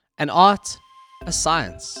and art a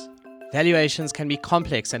science. Valuations can be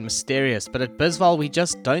complex and mysterious, but at BizVal we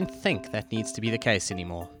just don't think that needs to be the case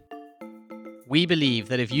anymore. We believe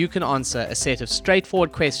that if you can answer a set of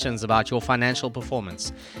straightforward questions about your financial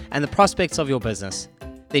performance and the prospects of your business,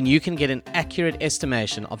 then you can get an accurate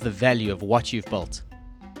estimation of the value of what you've built.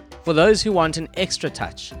 For those who want an extra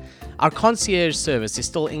touch, our concierge service is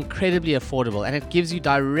still incredibly affordable and it gives you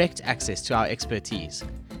direct access to our expertise.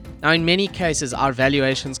 Now, in many cases, our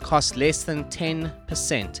valuations cost less than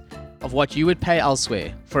 10% of what you would pay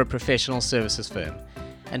elsewhere for a professional services firm.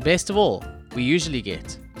 And best of all, we usually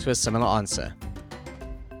get to a similar answer.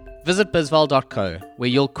 Visit bizval.co, where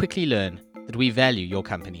you'll quickly learn that we value your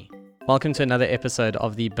company. Welcome to another episode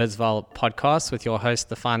of the BizVal podcast with your host,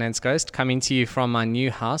 The Finance Ghost, coming to you from my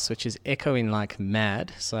new house, which is echoing like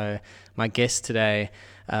mad. So my guest today,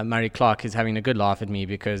 Murray Clark, is having a good laugh at me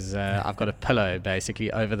because I've got a pillow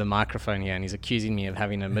basically over the microphone here and he's accusing me of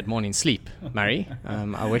having a mid-morning sleep. Murray,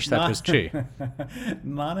 I wish that was true.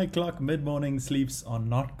 9 o'clock mid-morning sleeps are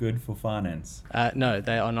not good for finance. No,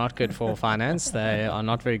 they are not good for finance. They are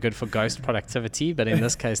not very good for ghost productivity, but in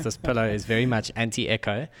this case, this pillow is very much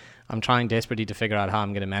anti-echo. I'm trying desperately to figure out how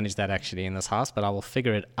I'm going to manage that actually in this house, but I will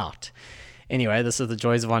figure it out. Anyway, this is the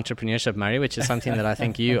joys of entrepreneurship, Murray, which is something that I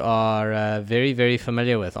think you are very, very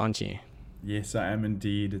familiar with, aren't you? Yes, I am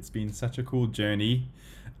indeed. It's been such a cool journey.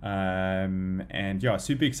 And yeah,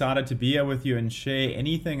 super excited to be here with you and share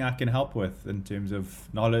anything I can help with in terms of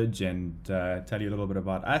knowledge and tell you a little bit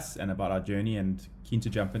about us and about our journey, and keen to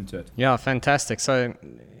jump into it. Yeah, fantastic. So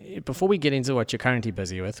before we get into what you're currently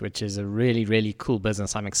busy with, which is a really, really cool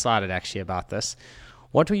business, I'm excited actually about this.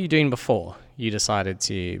 What were you doing before you decided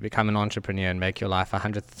to become an entrepreneur and make your life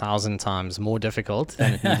 100,000 times more difficult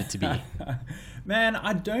than it needed to be? Man,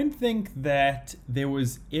 I don't think that there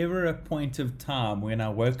was ever a point of time when I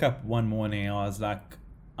woke up one morning and I was like,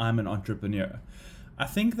 I'm an entrepreneur. I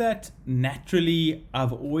think that naturally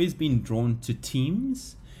I've always been drawn to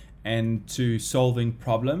teams and to solving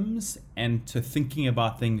problems and to thinking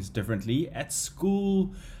about things differently. At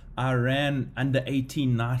school, I ran under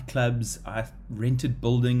 18 nightclubs. I rented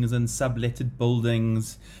buildings and subletted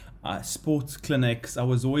buildings, sports clinics. I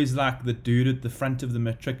was always like the dude at the front of the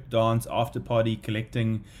matric dance after party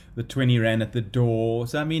collecting the 20 rand at the door.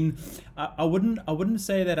 So I mean, I wouldn't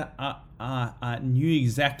say that I knew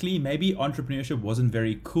exactly. Maybe entrepreneurship wasn't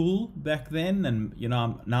very cool back then, and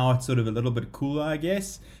now it's sort of a little bit cooler, I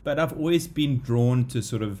guess. But I've always been drawn to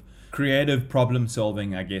sort of creative problem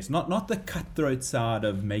solving, I guess. Not the cutthroat side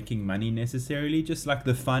of making money necessarily, just like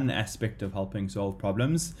the fun aspect of helping solve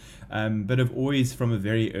problems. But I've always, from a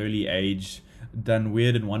very early age, done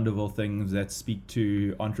weird and wonderful things that speak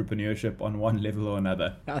to entrepreneurship on one level or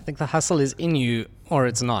another. I think the hustle is in you or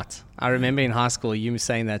it's not. I remember in high school, you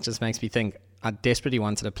saying that just makes me think I desperately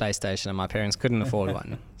wanted a PlayStation and my parents couldn't afford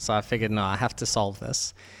one. So I figured, no, I have to solve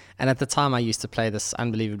this. And at the time, I used to play this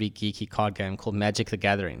unbelievably geeky card game called Magic the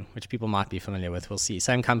Gathering, which people might be familiar with. We'll see.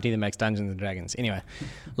 Same company that makes Dungeons and Dragons. Anyway,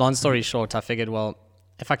 long story short, I figured, well,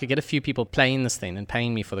 if I could get a few people playing this thing and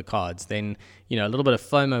paying me for the cards, then, a little bit of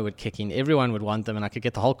FOMO would kick in. Everyone would want them, and I could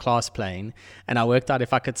get the whole class playing. And I worked out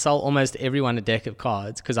if I could sell almost everyone a deck of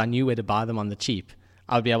cards, because I knew where to buy them on the cheap,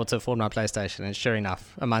 I would be able to afford my PlayStation. And sure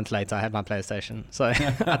enough, a month later, I had my PlayStation. So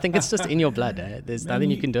I think it's just in your blood. There's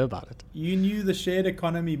nothing you can do about it. You knew the shared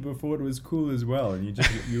economy before it was cool as well. And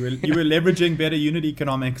you were leveraging better unit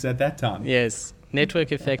economics at that time. Yes.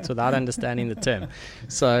 Network effects without understanding the term.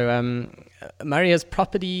 So, Murray, has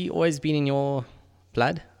property always been in your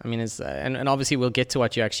blood? I mean, and obviously we'll get to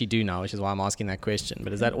what you actually do now, which is why I'm asking that question.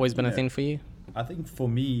 But has that always been a thing for you? I think for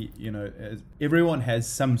me, everyone has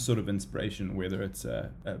some sort of inspiration, whether it's a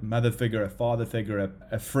mother figure, a father figure,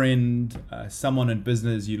 a friend, someone in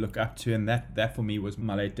business you look up to. And that for me was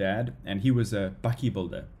my late dad. And he was a bucky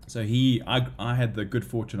builder. So I had the good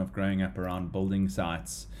fortune of growing up around building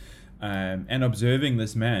sites and observing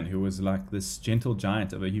this man who was like this gentle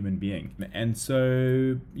giant of a human being. And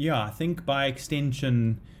so, yeah, I think by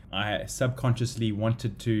extension, I subconsciously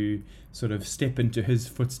wanted to sort of step into his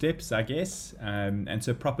footsteps, I guess. And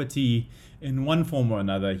so property, in one form or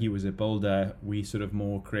another, he was a builder. We sort of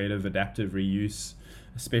more creative, adaptive reuse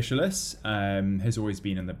specialists, has always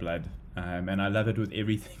been in the blood. And I love it with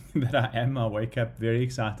everything that I am. I wake up very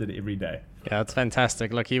excited every day. Yeah, it's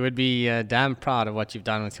fantastic. Look, you would be damn proud of what you've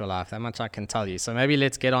done with your life. That much I can tell you. So maybe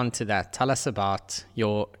let's get on to that. Tell us about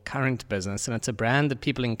your current business. And it's a brand that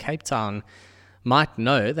people in Cape Town might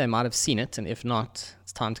know. They might have seen it. And if not,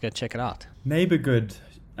 it's time to go check it out. Neighbourgood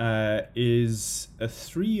is a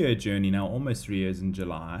 3-year journey now, almost 3 years in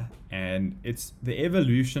July. And it's the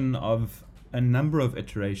evolution of a number of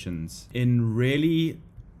iterations in really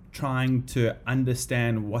trying to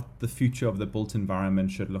understand what the future of the built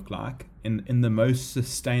environment should look like in the most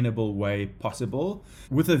sustainable way possible,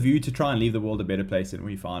 with a view to try and leave the world a better place than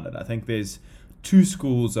we found it. I think there's two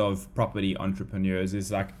schools of property entrepreneurs.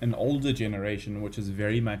 There's like an older generation, which is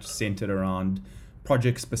very much centered around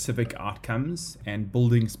project-specific outcomes and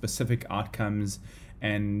building specific outcomes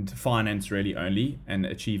and finance really only, and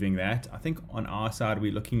achieving that. I think on our side,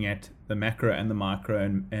 we're looking at the macro and the micro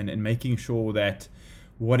and making sure that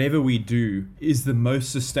whatever we do is the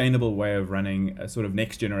most sustainable way of running a sort of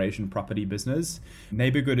next generation property business.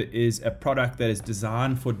 Neighbourgood is a product that is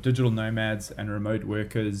designed for digital nomads and remote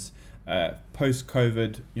workers.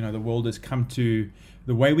 Post-COVID, the world has come to,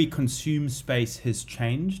 the way we consume space has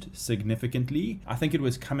changed significantly. I think it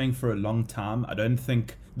was coming for a long time. I don't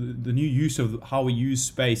think the new use of how we use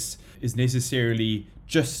space is necessarily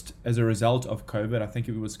just as a result of COVID. I think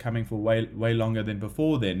it was coming for way longer than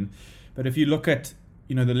before then. But if you look at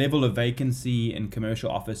the level of vacancy in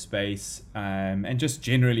commercial office space, and just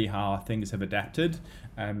generally how things have adapted,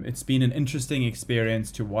 it's been an interesting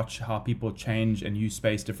experience to watch how people change and use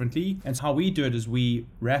space differently. And so how we do it is we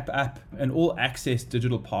wrap up an all-access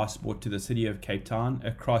digital passport to the city of Cape Town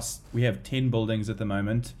we have 10 buildings at the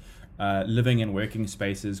moment, living and working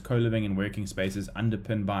spaces, co-living and working spaces,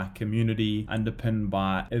 underpinned by community, underpinned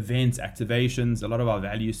by events, activations. A lot of our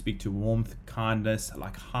values speak to warmth, kindness,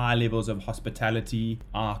 like high levels of hospitality.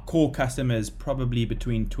 Our core customer is probably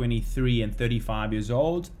between 23 and 35 years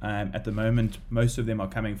old. At the moment, most of them are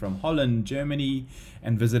coming from Holland, Germany,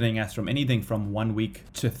 and visiting us from anything from 1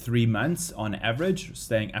 week to 3 months on average,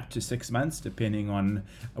 staying up to 6 months, depending on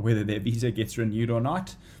whether their visa gets renewed or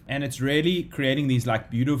not. And it's really creating these like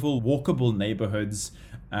beautiful walkable neighborhoods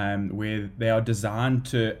where they are designed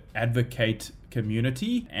to advocate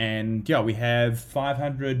community. And we have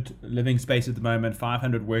 500 living space at the moment,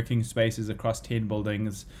 500 working spaces across 10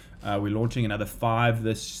 buildings. We're launching another 5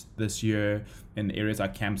 this year in areas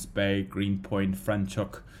like Camps Bay, Greenpoint,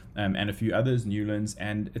 Franschhoek, and a few others, Newlands.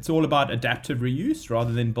 And it's all about adaptive reuse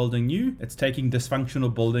rather than building new. It's taking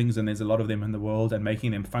dysfunctional buildings, and there's a lot of them in the world, and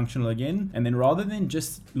making them functional again. And then rather than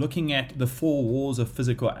just looking at the 4 walls of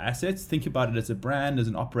physical assets, think about it as a brand, as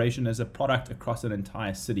an operation, as a product across an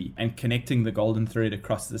entire city, and connecting the golden thread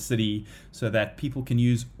across the city so that people can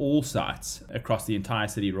use all sites across the entire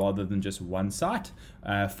city rather than just one site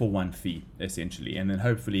for one fee, essentially. And then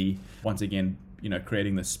hopefully, once again,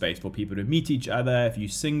 creating this space for people to meet each other. If you're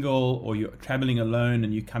single or you're traveling alone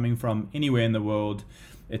and you're coming from anywhere in the world,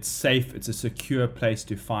 it's safe, it's a secure place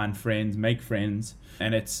to find friends, make friends,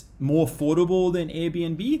 and it's more affordable than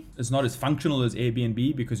Airbnb. It's not as functional as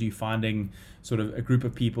Airbnb because you're finding sort of a group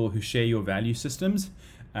of people who share your value systems.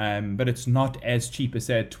 But it's not as cheap as,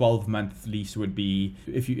 say, a 12-month lease would be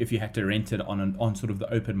if you had to rent it on sort of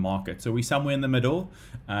the open market. So we're somewhere in the middle,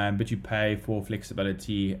 but you pay for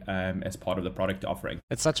flexibility as part of the product offering.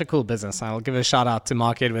 It's such a cool business. I'll give a shout out to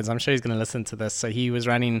Mark Edwards. I'm sure he's going to listen to this. So he was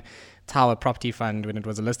running Tower Property Fund when it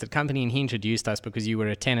was a listed company, and he introduced us because you were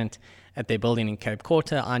a tenant at their building in Cape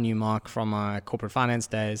Quarter. I knew Mark from my corporate finance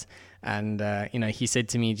days, and he said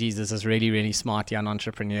to me, "Geez, this is really, really smart young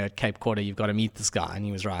entrepreneur at Cape Quarter. You've got to meet this guy," and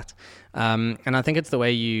he was right. And I think it's the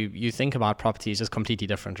way you think about property is just completely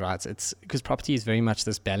different, right? It's because property is very much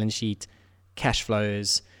this balance sheet, cash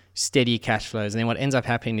flows, steady cash flows, and then what ends up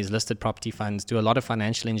happening is listed property funds do a lot of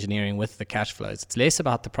financial engineering with the cash flows. It's less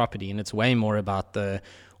about the property, and it's way more about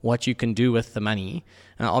what you can do with the money.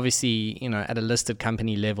 Obviously, at a listed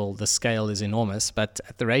company level, the scale is enormous, but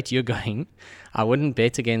at the rate you're going, I wouldn't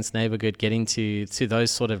bet against Neighbourgood getting to those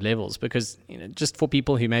sort of levels, because just for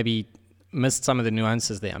people who maybe missed some of the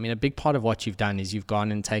nuances there. I mean, a big part of what you've done is you've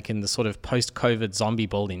gone and taken the sort of post-COVID zombie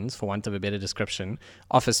buildings, for want of a better description,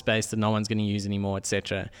 office space that no one's going to use anymore,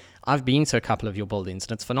 etc. I've been to a couple of your buildings,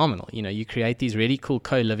 and it's phenomenal. You create these really cool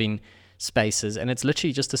co-living spaces, and it's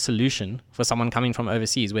literally just a solution for someone coming from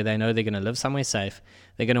overseas where they know they're going to live somewhere safe,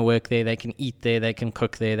 they're going to work there, they can eat there, they can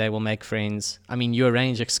cook there, they will make friends. I mean, you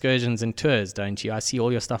arrange excursions and tours, don't you? I see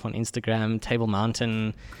all your stuff on Instagram, Table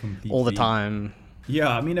Mountain, completely, all the time. Yeah,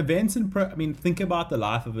 I mean, events and think about the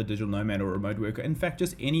life of a digital nomad or remote worker. In fact,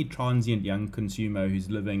 just any transient young consumer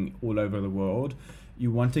who's living all over the world.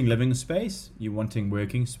 You're wanting living space, you're wanting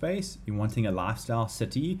working space, you're wanting a lifestyle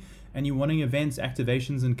city, and you're wanting events,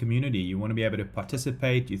 activations, and community. You want to be able to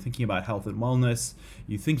participate. You're thinking about health and wellness.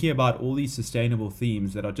 You're thinking about all these sustainable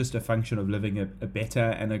themes that are just a function of living a better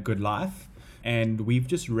and a good life. And we've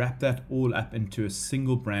just wrapped that all up into a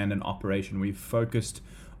single brand and operation. We've focused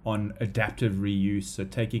on adaptive reuse, so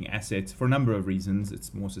taking assets for a number of reasons.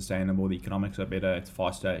 It's more sustainable, the economics are better, it's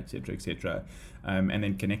faster, etc., and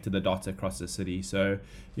then connect the dots across the city. So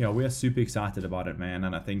we're super excited about it, man.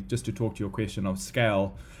 And I think, just to talk to your question of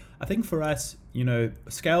scale, I think for us,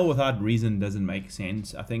 scale without reason doesn't make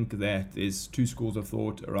sense. I think that there's two schools of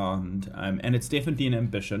thought around, and it's definitely an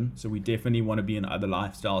ambition. So we definitely want to be in other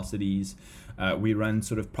lifestyle cities. We run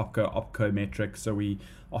sort of PropCo, OpCo metrics. So we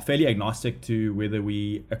are fairly agnostic to whether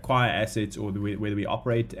we acquire assets or whether we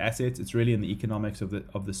operate assets. It's really in the economics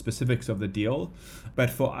of the specifics of the deal.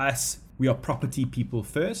 But for us, we are property people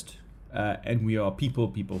first. And we are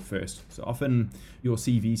people first. So often you'll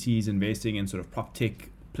see VCs investing in sort of prop tech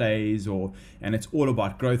plays, and it's all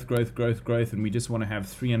about growth, and we just want to have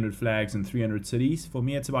 300 flags in 300 cities. For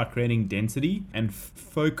me, it's about creating density and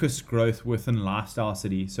focused growth within lifestyle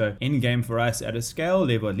cities. So end game for us at a scale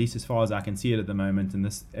level, at least as far as I can see it at the moment, and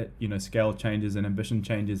this scale changes and ambition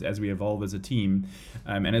changes as we evolve as a team,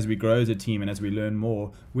 and as we grow as a team and as we learn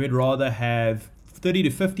more, we'd rather have 30 to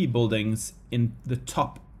 50 buildings in the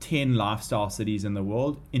top 10 lifestyle cities in the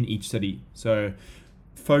world in each city. So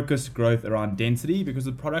focused growth around density, because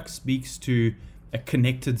the product speaks to a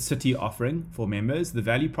connected city offering for members. The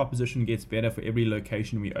value proposition gets better for every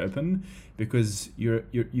location we open, because you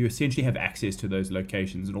essentially have access to those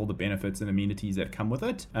locations and all the benefits and amenities that come with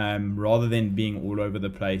it, rather than being all over the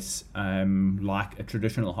place, like a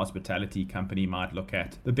traditional hospitality company might look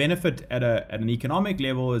at. The benefit at an economic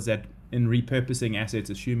level is that in repurposing assets,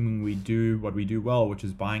 assuming we do what we do well, which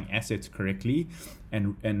is buying assets correctly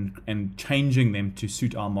and changing them to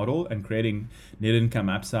suit our model and creating net income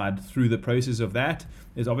upside through the process of that,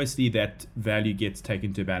 is obviously that value gets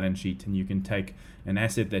taken to balance sheet, and you can take an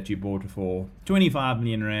asset that you bought for 25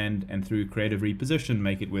 million rand and through creative reposition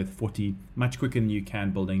make it worth 40 much quicker than you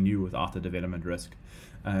can building new without the development risk.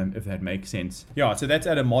 If that makes sense. So that's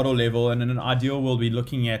at a model level, and in an ideal world, we're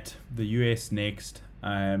looking at the US next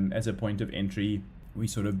as a point of entry. We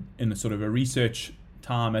sort of in a sort of a research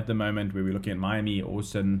time at the moment where we're looking at Miami,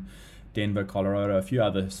 Austin, Denver, Colorado, a few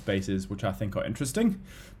other spaces which I think are interesting.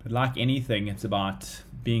 But like anything, it's about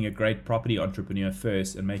being a great property entrepreneur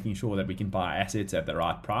first and making sure that we can buy assets at the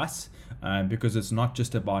right price, because it's not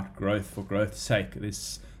just about growth for growth's sake.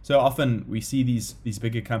 So often we see these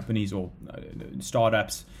bigger companies or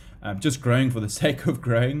startups just growing for the sake of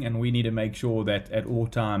growing, and we need to make sure that at all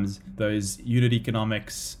times those unit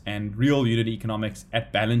economics and real unit economics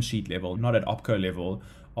at balance sheet level, not at OpCo level,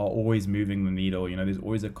 are always moving the needle. There's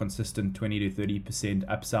always a consistent 20 to 30%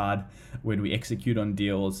 upside when we execute on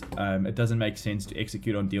deals. It doesn't make sense to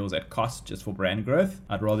execute on deals at cost just for brand growth.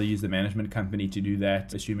 I'd rather use the management company to do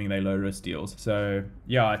that, assuming they low risk deals. So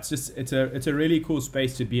it's a really cool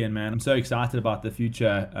space to be in, man. I'm so excited about the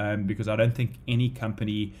future, because I don't think any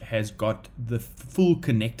company has got the full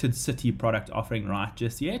connected city product offering right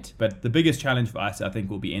just yet. But the biggest challenge for us, I think,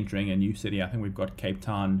 will be entering a new city. I think we've got Cape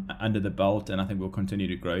Town under the belt, and I think we'll continue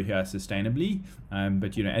to grow here sustainably.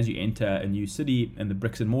 But as you enter a new city, in the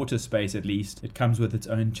bricks and mortar space at least, it comes with its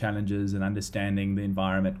own challenges and understanding the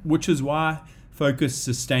environment, which is why focused,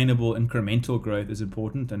 sustainable, incremental growth is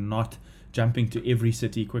important, and not jumping to every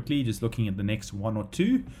city quickly, just looking at the next one or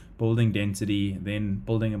two, building density, then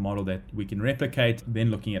building a model that we can replicate, then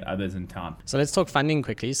looking at others in town. So let's talk funding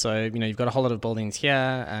quickly. So, you've got a whole lot of buildings here,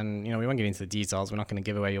 and, we won't get into the details. We're not going to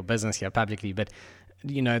give away your business here publicly, but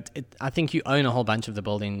I think you own a whole bunch of the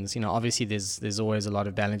buildings. Obviously there's always a lot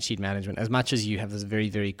of balance sheet management. As much as you have this very,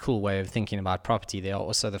 very cool way of thinking about property, there are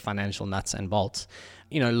also the financial nuts and bolts.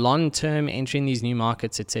 Long-term entering these new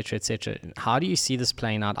markets, etc., etc. How do you see this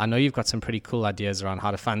playing out? I know you've got some pretty cool ideas around how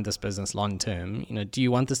to fund this business long-term. Do you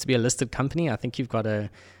want this to be a listed company? I think you've got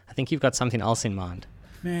something else in mind.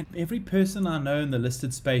 Man, every person I know in the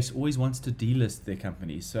listed space always wants to delist their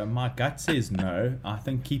companies. So my gut says no. I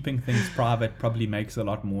think keeping things private probably makes a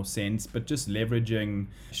lot more sense, but just leveraging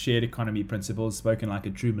shared economy principles, spoken like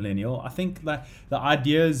a true millennial. I think that the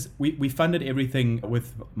ideas, we funded everything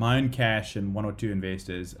with my own cash and one or two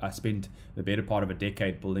investors. I spent the better part of a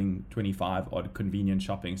decade building 25 odd convenient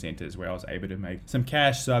shopping centers where I was able to make some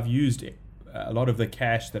cash. So I've used a lot of the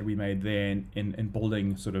cash that we made there in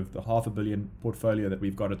building sort of the $500 million portfolio that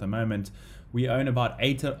we've got at the moment. We own about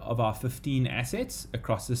 8 of our 15 assets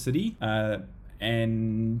across the city,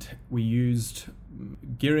 and we used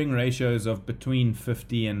gearing ratios of between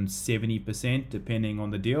 50 and 70%, depending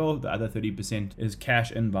on the deal. The other 30% is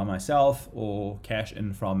cash in by myself or cash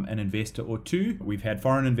in from an investor or two. We've had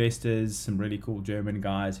foreign investors, some really cool German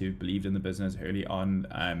guys who believed in the business early on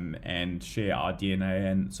and share our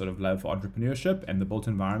DNA and sort of love for entrepreneurship and the built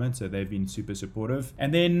environment. So they've been super supportive.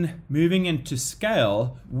 And then moving into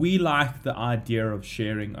scale, we like the idea of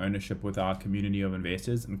sharing ownership with our community of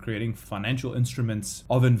investors and creating financial instruments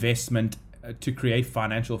of investment to create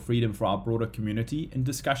financial freedom for our broader community. In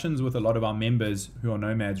discussions with a lot of our members who are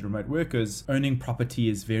nomads, remote workers, owning property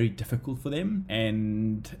is very difficult for them,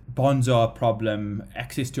 and bonds are a problem,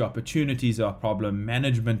 access to opportunities are a problem,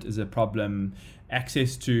 management is a problem,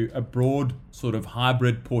 access to a broad sort of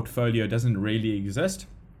hybrid portfolio doesn't really exist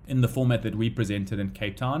in the format that we presented in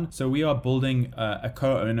Cape Town. So we are building a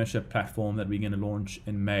co-ownership platform that we're going to launch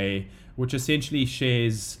in May, which essentially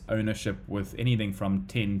shares ownership with anything from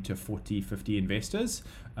 10 to 40, 50 investors.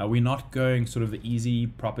 We're not going sort of the easy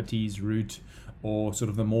properties route or sort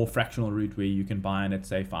of the more fractional route where you can buy in at,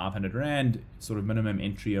 say, 500 Rand, sort of minimum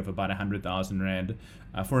entry of about 100,000 Rand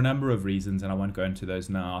for a number of reasons, and I won't go into those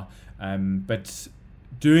now. But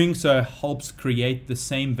doing so helps create the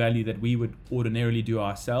same value that we would ordinarily do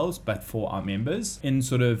ourselves, but for our members in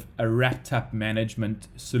sort of a wrapped up management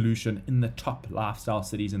solution in the top lifestyle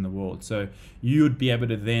cities in the world. So you would be able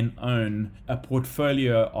to then own a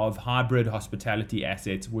portfolio of hybrid hospitality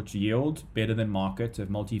assets which yield better than market. So if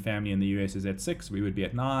multifamily in the US is at 6, we would be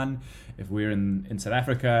at 9. If we're in South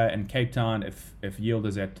Africa and Cape Town, if yield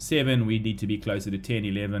is at 7, we need to be closer to 10,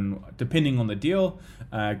 11, depending on the deal.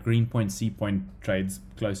 Greenpoint, Sea Point trades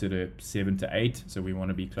closer to 7 to 8, so we want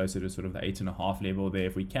to be closer to sort of the 8.5 level there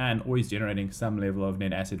if we can, always generating some level of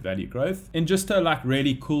net asset value growth, and just a like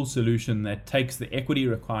really cool solution that takes the equity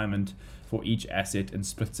requirement for each asset and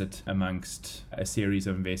splits it amongst a series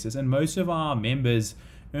of investors. And most of our members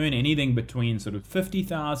earn anything between sort of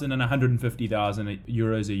 50,000 and 150,000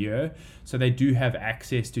 euros a year. So they do have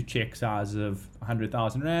access to check sizes of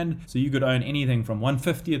 100,000 Rand. So you could own anything from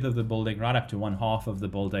 1/50th of the building right up to 1/2 of the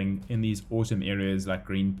building in these awesome areas like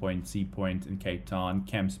Greenpoint, Sea Point in Cape Town,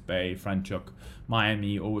 Camps Bay, Franschhoek,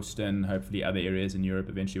 Miami, Austin, hopefully other areas in Europe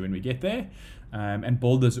eventually when we get there. And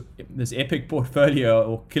build this epic portfolio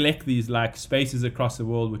or collect these like spaces across the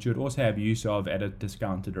world, which you would also have use of at a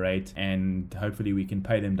discounted rate, and hopefully we can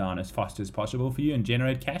pay them down as fast as possible for you and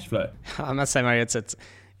generate cash flow. I must say, Murray, it's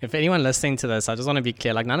if anyone listening to this, I just want to be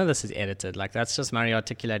clear, like none of this is edited. Like that's just Murray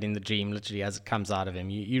articulating the dream literally as it comes out of him.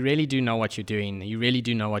 You really do know what you're doing. You really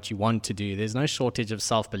do know what you want to do. There's no shortage of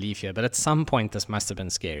self-belief here, but at some point this must have been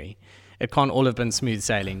scary. It can't all have been smooth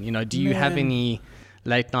sailing. You know, do you have any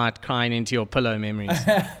late night crying into your pillow memories?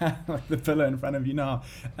 Like the pillow in front of you now.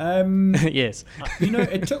 Yes. You know,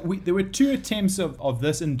 there were 2 attempts of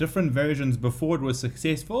this in different versions before it was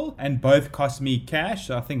successful, and both cost me cash.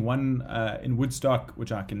 I think one in Woodstock,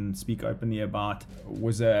 which I can speak openly about,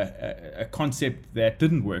 was a concept that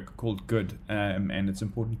didn't work called good. And it's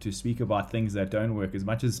important to speak about things that don't work as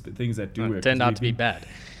much as things that do work. It turned out to be bad.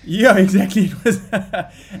 Yeah, exactly. It was,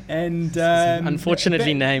 and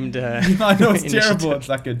unfortunately named. I know it's terrible. It's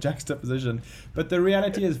like a juxtaposition. But the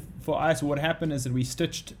reality is, for us, what happened is that we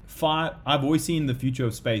stitched 5. I've always seen the future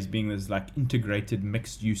of space being this like integrated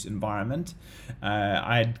mixed use environment.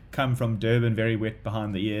 I had come from Durban, very wet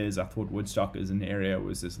behind the ears. I thought Woodstock as an area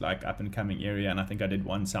was this like up and coming area, and I think I did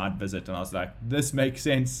one side visit and I was like, this makes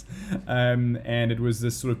sense. And it was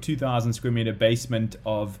this sort of 2,000 square meter basement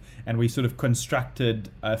and we sort of constructed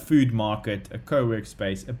a food market, a co-work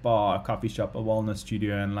space, a bar, a coffee shop, a wellness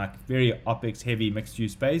studio, and like very OpEx heavy mixed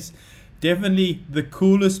use space. Definitely the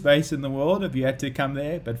coolest space in the world if you had to come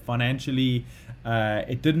there, but financially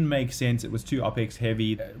it didn't make sense. It was too OpEx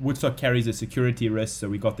heavy. Woodstock carries a security risk, so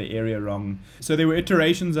we got the area wrong. So there were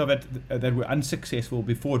iterations of it that were unsuccessful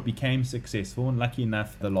before it became successful, and lucky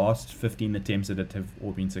enough the last 15 attempts at it have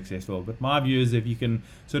all been successful. But my view is if you can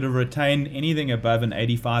sort of retain anything above an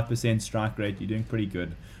 85% strike rate, you're doing pretty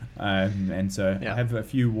good. And so I have a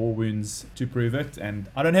few war wounds to prove it, and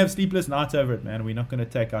I don't have sleepless nights over it, man. We're not going to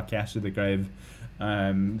take our cash to the grave.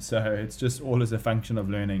 So it's just all as a function of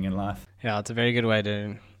learning in life. Yeah, it's a very good way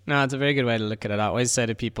to look at it. I always say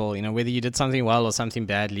to people, you know, whether you did something well or something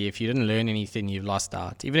badly, if you didn't learn anything, you've lost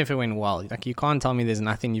out. Even if it went well, like you can't tell me there's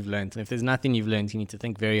nothing you've learned. And if there's nothing you've learned, you need to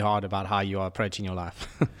think very hard about how you are approaching your life.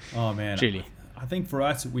 Oh man, truly. I think for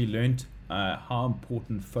us, we learned how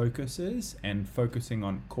important focus is and focusing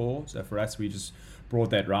on core. So for us, we just brought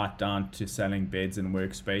that right down to selling beds and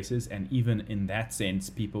workspaces. And even in that sense,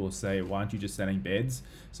 people say, why aren't you just selling beds?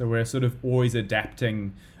 So we're sort of always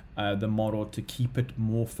adapting the model to keep it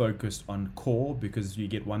more focused on core, because you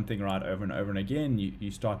get one thing right over and over and again,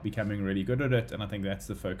 you start becoming really good at it. And I think that's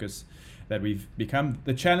the focus that we've become.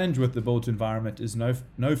 The challenge with the built environment is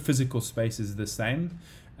no physical space is the same.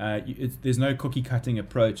 There's no cookie cutting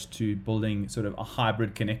approach to building sort of a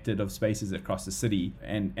hybrid connected of spaces across the city,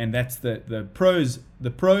 and that's the pro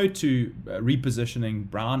to repositioning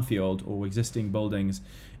brownfield or existing buildings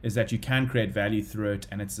is that you can create value through it,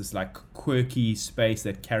 and it's this like quirky space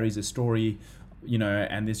that carries a story,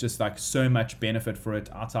 and there's just like so much benefit for it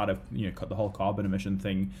outside of the whole carbon emission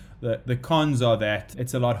thing. The cons are that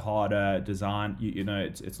it's a lot harder design.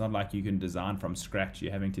 It's not like you can design from scratch.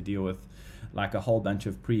 You're having to deal with like a whole bunch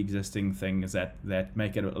of pre-existing things that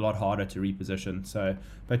make it a lot harder to reposition. So,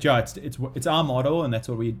 but yeah, it's our model, and that's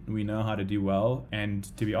what we know how to do well. And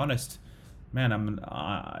to be honest, man,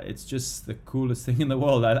 it's just the coolest thing in the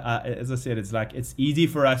world. As I said, it's easy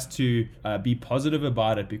for us to be positive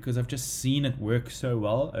about it because I've just seen it work so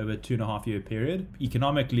well over a 2.5 year period,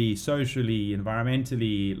 economically, socially,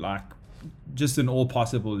 environmentally, like just in all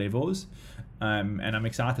possible levels. And I'm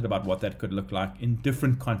excited about what that could look like in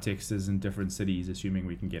different contexts in different cities, assuming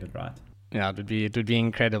we can get it right. Yeah, it would be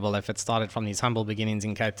incredible if it started from these humble beginnings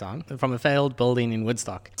in Cape Town, from a failed building in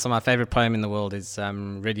Woodstock. So my favorite poem in the world is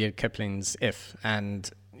Rudyard Kipling's If, and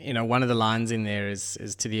one of the lines in there is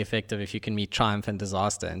to the effect of, if you can meet triumph and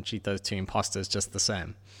disaster and treat those two imposters just the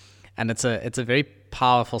same. And it's a very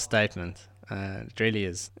powerful statement. It really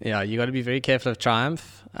is. Yeah, you got to be very careful of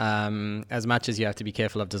triumph as much as you have to be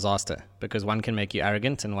careful of disaster, because one can make you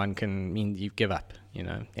arrogant and one can mean you give up,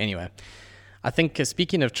 Anyway, I think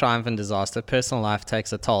speaking of triumph and disaster, personal life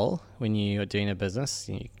takes a toll when you are doing a business.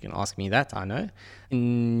 You can ask me that, I know.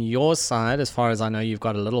 In your side, as far as I know, you've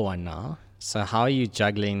got a little one now. So how are you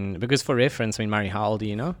juggling? Because for reference, Murray, how old are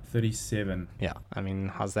you now? 37. Yeah,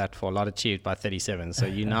 how's that for a lot achieved by 37? So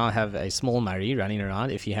you now have a small Murray running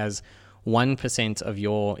around. If he has 1% of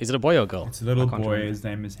your... Is it a boy or girl? It's a little boy. Remember. His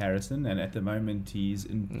name is Harrison, and at the moment he's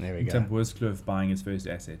in Neighbourgood buying his first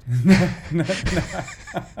asset.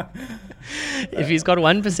 If he's got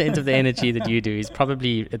 1% of the energy that you do, he's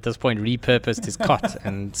probably at this point repurposed his cot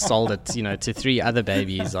and sold it, to 3 other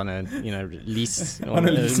babies on a, lease or a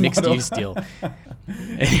mixed use deal.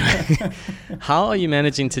 Anyway, how are you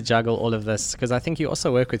managing to juggle all of this? Because I think you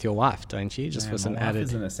also work with your wife, don't you? Just for some added... My wife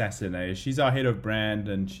is an assassin. Eh? She's our head of brand,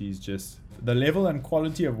 and she's just... The level and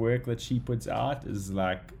quality of work that she puts out is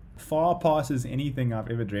like far passes anything I've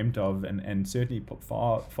ever dreamt of, and certainly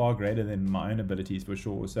far greater than my own abilities for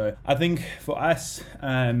sure. So I think for us,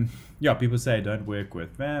 people say don't work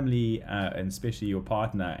with family, and especially your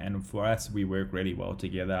partner. And for us, we work really well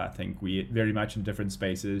together. I think we're very much in different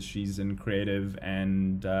spaces. She's in creative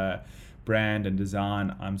and brand and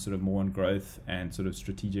design. I'm sort of more on growth and sort of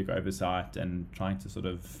strategic oversight and trying to sort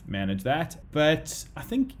of manage that. But I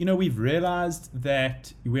think, we've realized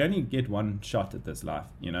that we only get one shot at this life,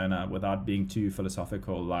 and without being too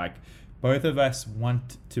philosophical, like both of us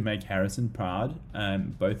want to make Harrison proud.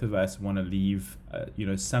 Both of us want to leave,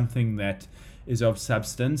 something that is of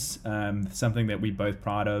substance, something that we're both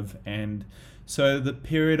proud of. And so the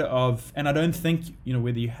period of, and I don't think,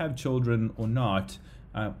 whether you have children or not,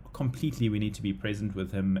 completely we need to be present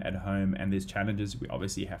with him at home, and there's challenges. We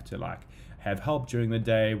obviously have to have help during the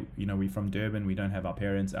day. We're from Durban, we don't have our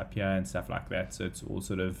parents up here and stuff like that, so it's all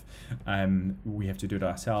sort of we have to do it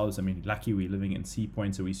ourselves. Lucky we're living in Sea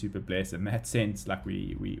Point, so we're super blessed in that sense. Like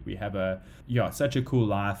we have such a cool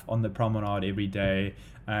life on the promenade every day.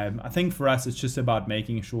 I think for us it's just about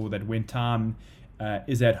making sure that when time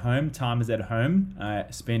is at home,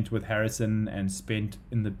 spent with Harrison and spent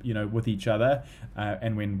in the with each other,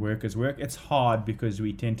 and when work is work. It's hard because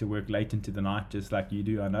we tend to work late into the night, just like you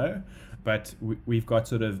do, I know, but we've got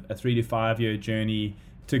sort of a 3 to 5 year journey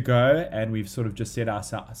to go, and we've sort of just set our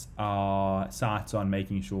sights on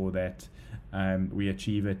making sure that we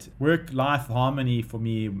achieve it. Work-life harmony for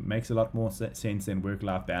me makes a lot more sense than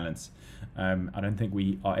work-life balance. I don't think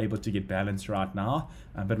we are able to get balance right now,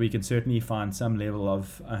 but we can certainly find some level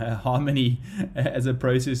of harmony as a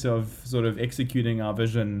process of sort of executing our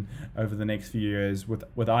vision over the next few years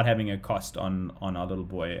without having a cost on our little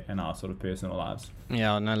boy and our sort of personal lives.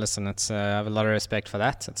 Yeah, no, listen, I have a lot of respect for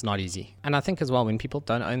that. It's not easy. And I think as well, when people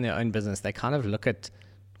don't own their own business, they kind of look at,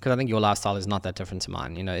 because I think your lifestyle is not that different to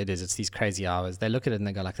mine. It's these crazy hours. They look at it and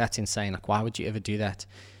they go like, that's insane. Like, why would you ever do that?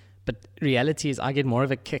 But reality is I get more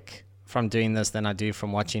of a kick from doing this than I do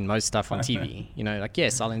from watching most stuff on TV.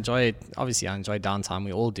 Yes, I'll enjoy it. Obviously, I enjoy downtime.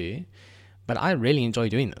 We all do. But I really enjoy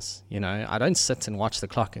doing this. I don't sit and watch the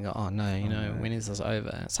clock and go, oh no, when is this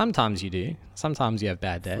over? Sometimes you do. Sometimes you have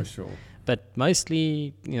bad days. For sure. But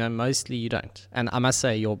mostly you don't. And I must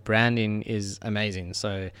say, your branding is amazing.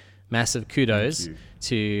 So massive kudos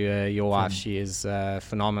to your wife. She is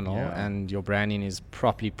phenomenal, and your branding is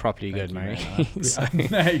properly good, Murray. So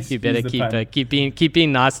you better keep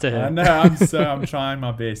being nice to her. No, I'm trying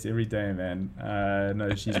my best every day, man.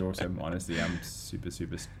 No, she's awesome. Honestly, I'm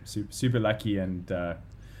super lucky, and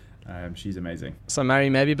she's amazing. So, Murray,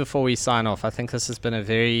 maybe before we sign off, I think this has been a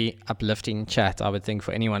very uplifting chat, I would think,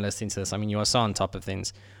 for anyone listening to this. I mean, you are so on top of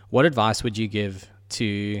things. What advice would you give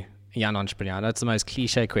to a young entrepreneur? I know it's the most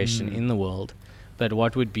cliche question in the world, but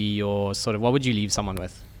what would be your what would you leave someone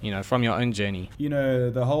with, from your own journey?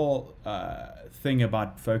 The whole thing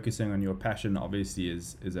about focusing on your passion obviously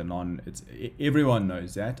is everyone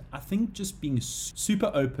knows that. I think just being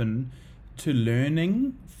super open to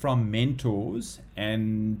learning from mentors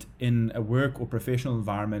and in a work or professional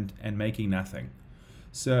environment and making nothing.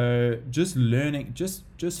 So just learning, just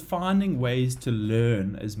finding ways to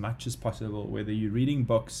learn as much as possible, whether you're reading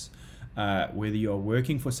books, whether you're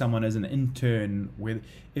working for someone as an intern,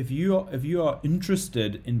 if you are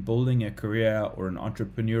interested in building a career or an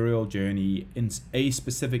entrepreneurial journey in a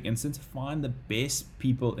specific instance, find the best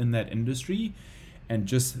people in that industry and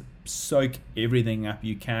just soak everything up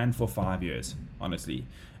you can for 5 years, honestly,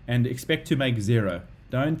 and expect to make zero.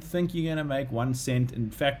 Don't think you're going to make 1 cent. In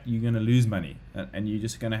fact, you're going to lose money, and you're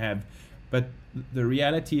just going to have. But the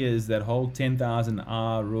reality is that whole 10,000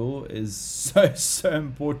 hour rule is so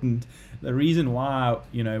important. The reason why,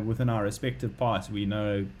 within our respective paths, we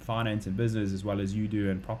know finance and business as well as you do,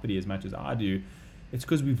 and property as much as I do, it's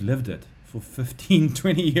because we've lived it for 15,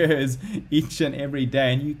 20 years each and every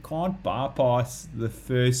day, and you can't bypass the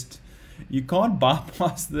first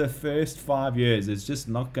 5 years. It's just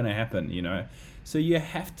not going to happen, So you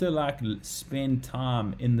have to spend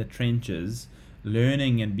time in the trenches,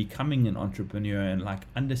 learning and becoming an entrepreneur, and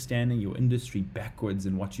understanding your industry backwards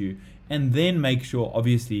and then make sure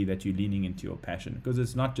obviously that you're leaning into your passion, because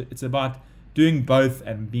it's about doing both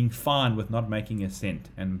and being fine with not making a cent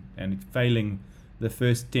and failing the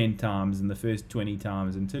first 10 times and the first 20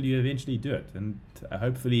 times until you eventually do it. And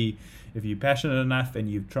hopefully, if you're passionate enough and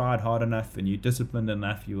you've tried hard enough and you're disciplined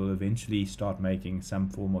enough, you will eventually start making some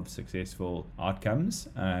form of successful outcomes.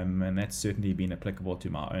 And that's certainly been applicable to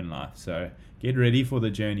my own life. So get ready for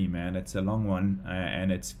the journey, man. It's a long one,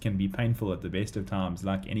 and it can be painful at the best of times,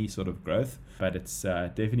 like any sort of growth. But it's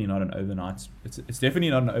definitely not an overnight. It's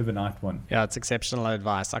definitely not an overnight one. Yeah, it's exceptional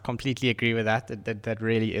advice. I completely agree with that. That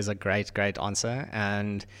really is a great answer.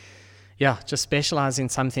 And yeah, just specialize in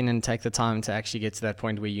something and take the time to actually get to that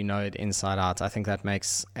point where you know it inside out. I think that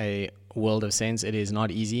makes a world of sense. It is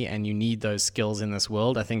not easy, and you need those skills in this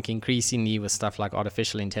world. I think increasingly with stuff like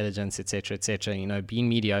artificial intelligence, etc., being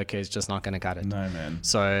mediocre is just not going to cut it. No, man.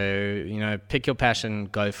 So, pick your passion,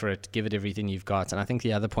 go for it, give it everything you've got. And I think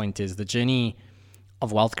the other point is the journey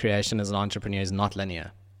of wealth creation as an entrepreneur is not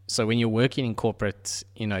linear. So when you're working in corporate,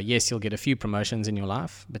 yes, you'll get a few promotions in your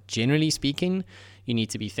life, but generally speaking, you need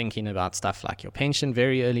to be thinking about stuff like your pension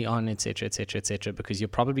very early on, etc., because you're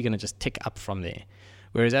probably going to just tick up from there.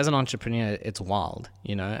 Whereas as an entrepreneur, it's wild,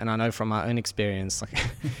 and I know from my own experience,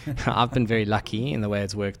 I've been very lucky in the way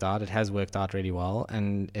it's worked out. It has worked out really well,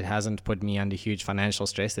 and it hasn't put me under huge financial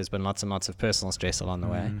stress. There's been lots and lots of personal stress along the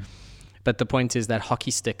way. But the point is that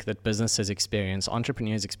hockey stick that businesses experience,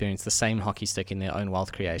 entrepreneurs experience the same hockey stick in their own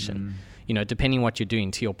wealth creation. Depending what you're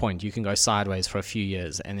doing, to your point, you can go sideways for a few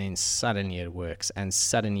years and then suddenly it works. And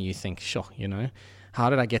suddenly you think, sure,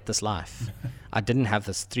 how did I get this life? I didn't have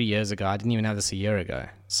this 3 years ago. I didn't even have this a year ago.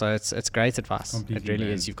 So it's great advice. Completely, it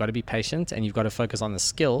really is. You've got to be patient and you've got to focus on the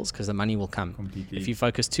skills because the money will come. Completely. If you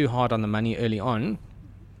focus too hard on the money early on,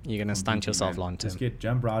 you're going to stunt yourself long term. Just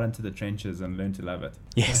jump right into the trenches and learn to love it.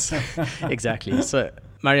 Yes, exactly. So,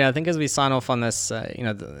 Maria, I think as we sign off on this,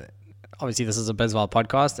 obviously this is a Bizval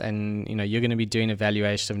podcast, and you're going to be doing a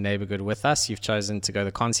valuation of Neighbourgood with us. You've chosen to go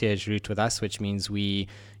the concierge route with us, which means we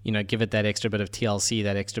give it that extra bit of TLC,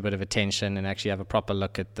 that extra bit of attention, and actually have a proper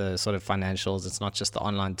look at the sort of financials. It's not just the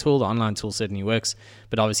online tool. The online tool certainly works,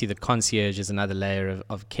 but obviously the concierge is another layer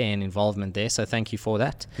of care and involvement there. So thank you for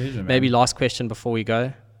that. Pleasure, maybe last question before we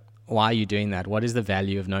go. Why are you doing that? What is the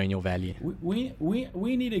value of knowing your value?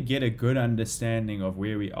 We need to get a good understanding of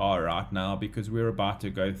where we are right now, because we're about to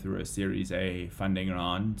go through a Series A funding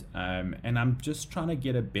round, and I'm just trying to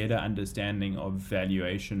get a better understanding of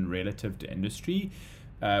valuation relative to industry.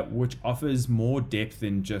 which offers more depth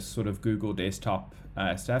than just sort of Google desktop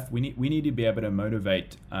stuff. We need to be able to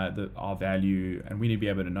motivate our value, and we need to be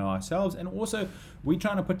able to know ourselves. And also, we're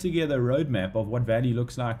trying to put together a roadmap of what value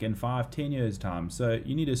looks like in 5-10 years time. So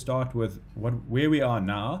you need to start with where we are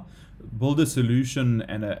now, build a solution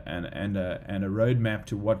and a roadmap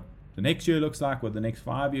to what the next year looks like, what the next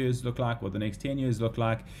 5 years look like, what the next 10 years look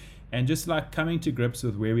like. And just like coming to grips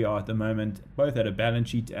with where we are at the moment, both at a balance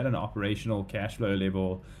sheet, at an operational cash flow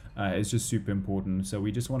level, is just super important. So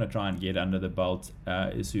we just want to try and get under the belt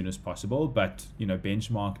as soon as possible, but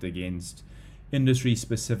benchmarked against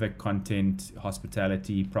industry-specific content,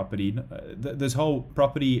 hospitality, property. This whole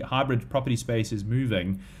hybrid property space is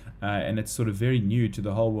moving, and it's sort of very new to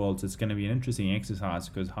the whole world. So it's going to be an interesting exercise,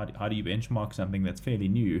 because how do you benchmark something that's fairly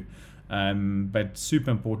new? But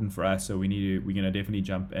super important for us. So we're going to definitely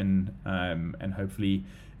jump in, and hopefully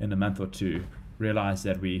in a month or two realize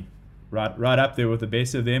that we right up there with the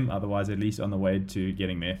best of them. Otherwise, at least on the way to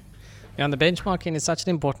getting there. Yeah, and the benchmarking is such an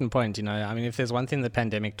important point. I mean, if there's one thing the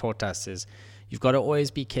pandemic taught us, is you've got to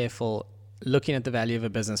always be careful looking at the value of a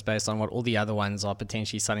business based on what all the other ones are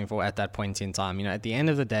potentially selling for at that point in time. At the end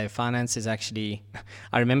of the day, finance is actually,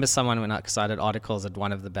 I remember someone when I cited articles at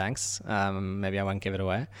one of the banks, maybe I won't give it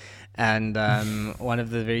away, and one of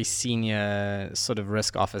the very senior sort of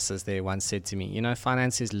risk officers there once said to me,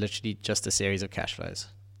 finance is literally just a series of cash flows.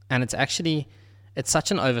 And it's such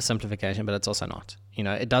an oversimplification, but it's also not.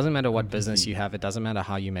 It doesn't matter what business you have. It doesn't matter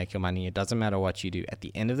how you make your money. It doesn't matter what you do. At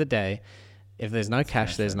the end of the day, if there's no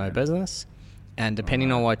cash, there's no business. And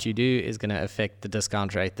depending on what you do is going to affect the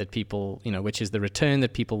discount rate that people, which is the return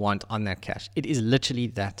that people want on that cash. It is literally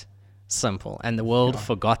that simple. And the world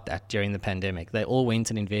forgot that during the pandemic. They all went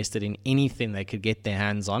and invested in anything they could get their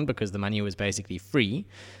hands on because the money was basically free.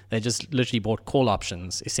 They just literally bought call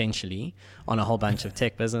options, essentially, on a whole bunch of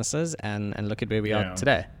tech businesses. And look at where we are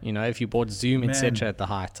today. If you bought Zoom, etc. at the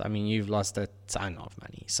height, I mean, you've lost a ton of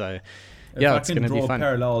money. So, it's going to be fun. If I can draw a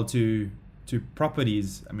parallel to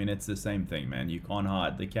properties, I mean, it's the same thing, man. You can't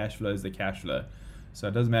hide. The cash flow is the cash flow. So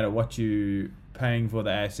it doesn't matter what you're paying for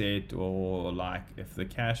the asset, or like if the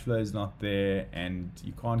cash flow is not there and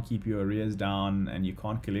you can't keep your arrears down and you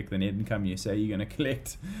can't collect the net income you say you're going to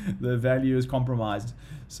collect, the value is compromised.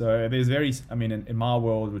 So there's in my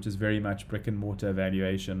world, which is very much brick and mortar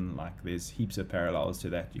valuation, like there's heaps of parallels to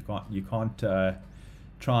that. You can't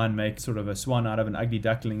try and make sort of a swan out of an ugly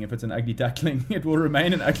duckling. If it's an ugly duckling, it will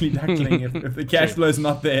remain an ugly duckling if the cash flow is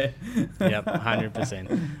not there. Yep,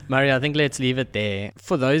 100%. Murray, I think let's leave it there.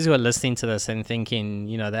 For those who are listening to this and thinking,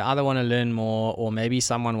 they either want to learn more, or maybe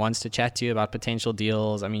someone wants to chat to you about potential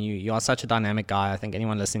deals. I mean, you are such a dynamic guy. I think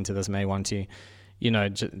anyone listening to this may want to,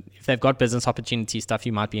 if they've got business opportunity stuff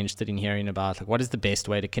you might be interested in hearing about, like what is the best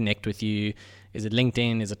way to connect with you? Is it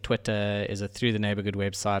LinkedIn? Is it Twitter? Is it through the Neighbourgood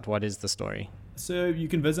website? What is the story? So you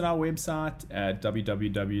can visit our website at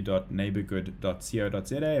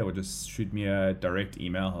www.neighbourgood.co.za, or just shoot me a direct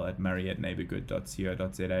email at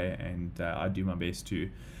murray@neighbourgood.co.za, and I do my best to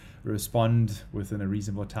respond within a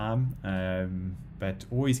reasonable time. But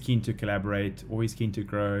always keen to collaborate, always keen to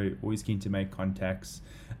grow, always keen to make contacts,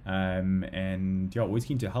 and always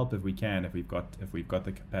keen to help if we can, if we've got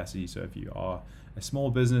the capacity. So if you are a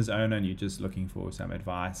small business owner and you're just looking for some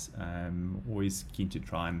advice, always keen to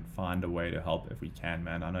try and find a way to help if we can,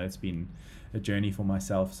 man. I know it's been a journey for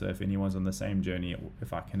myself, so if anyone's on the same journey,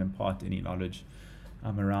 if I can impart any knowledge,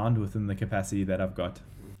 I'm around within the capacity that I've got.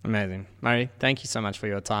 Amazing. Murray, thank you so much for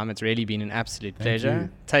your time. It's really been an absolute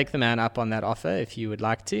pleasure. Take the man up on that offer if you would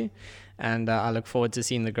like to. And I look forward to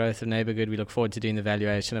seeing the growth of Neighbourgood. We look forward to doing the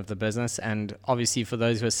valuation of the business. And obviously, for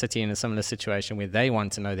those who are sitting in a similar situation where they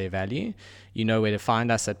want to know their value, you know where to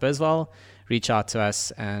find us at Bizwell. Reach out to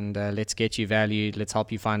us and let's get you valued. Let's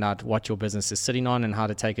help you find out what your business is sitting on and how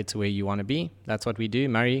to take it to where you want to be. That's what we do.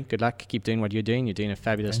 Murray, good luck. Keep doing what you're doing. You're doing a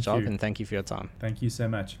fabulous job. And thank you for your time. Thank you so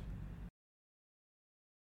much.